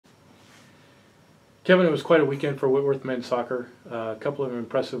Kevin, it was quite a weekend for Whitworth men's soccer. A couple of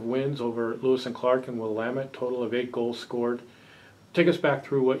impressive wins over Lewis and Clark and Willamette, total of 8 goals scored. Take us back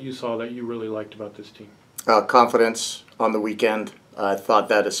through what you saw that you really liked about this team. Confidence on the weekend. I thought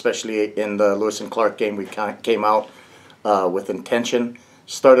that especially in the Lewis and Clark game we came out with intention.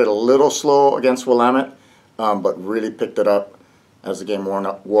 Started a little slow against Willamette, but really picked it up as the game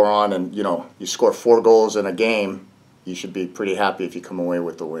wore on. And, you know, you score 4 goals in a game, you should be pretty happy if you come away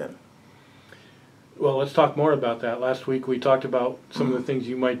with the win. Well, let's talk more about that. Last week we talked about some of the things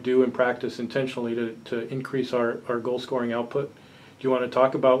you might do in practice intentionally to increase our goal-scoring output. Do you want to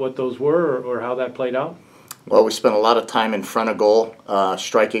talk about what those were or how that played out? Well, we spent a lot of time in front of goal,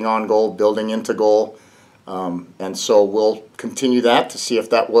 striking on goal, building into goal. And so we'll continue that to see if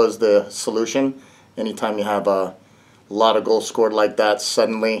that was the solution. Anytime you have a lot of goals scored like that,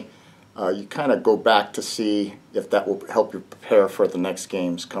 suddenly you kind of go back to see if that will help you prepare for the next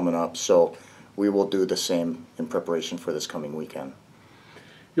games coming up. So we will do the same in preparation for this coming weekend.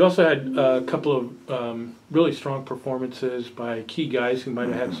 You also had a couple of really strong performances by key guys who might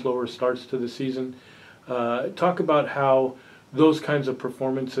have had slower starts to the season. Talk about how those kinds of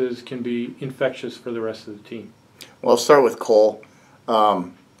performances can be infectious for the rest of the team. Well, I'll start with Cole.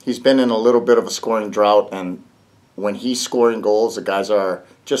 He's been in a little bit of a scoring drought, and when he's scoring goals, the guys are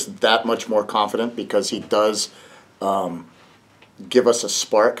just that much more confident because he does give us a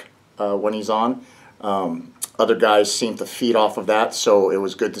spark when he's on. Other guys seem to feed off of that, so it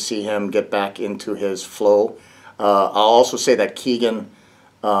was good to see him get back into his flow. I'll also say that Keegan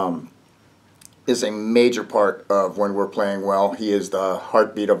is a major part of when we're playing well. He is the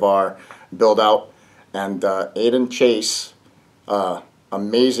heartbeat of our build-out. And Aiden Chase,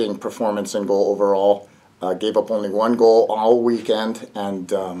 amazing performance in goal overall. Gave up only 1 goal all weekend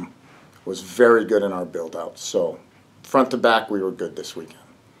and was very good in our build-out. So front to back, we were good this weekend.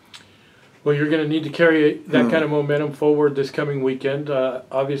 Well, you're going to need to carry that kind of momentum forward this coming weekend.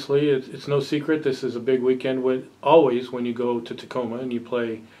 Obviously, it's no secret this is a big weekend always when you go to Tacoma and you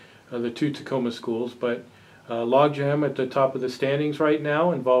play the 2 Tacoma schools. But logjam at the top of the standings right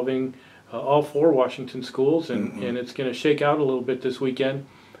now involving all 4 Washington schools, and it's going to shake out a little bit this weekend.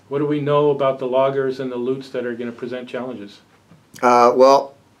 What do we know about the Loggers and the Lutes that are going to present challenges?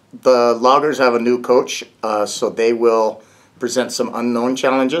 Well, the Loggers have a new coach, so they will present some unknown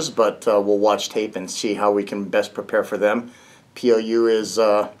challenges, but we'll watch tape and see how we can best prepare for them. POU is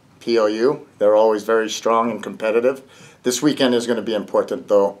POU. They're always very strong and competitive. This weekend is going to be important,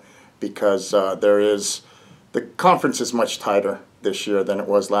 though, because the conference is much tighter this year than it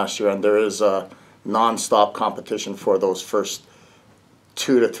was last year, and there is a non-stop competition for those first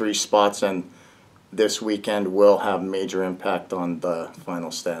 2 to 3 spots, and this weekend will have major impact on the final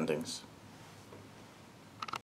standings.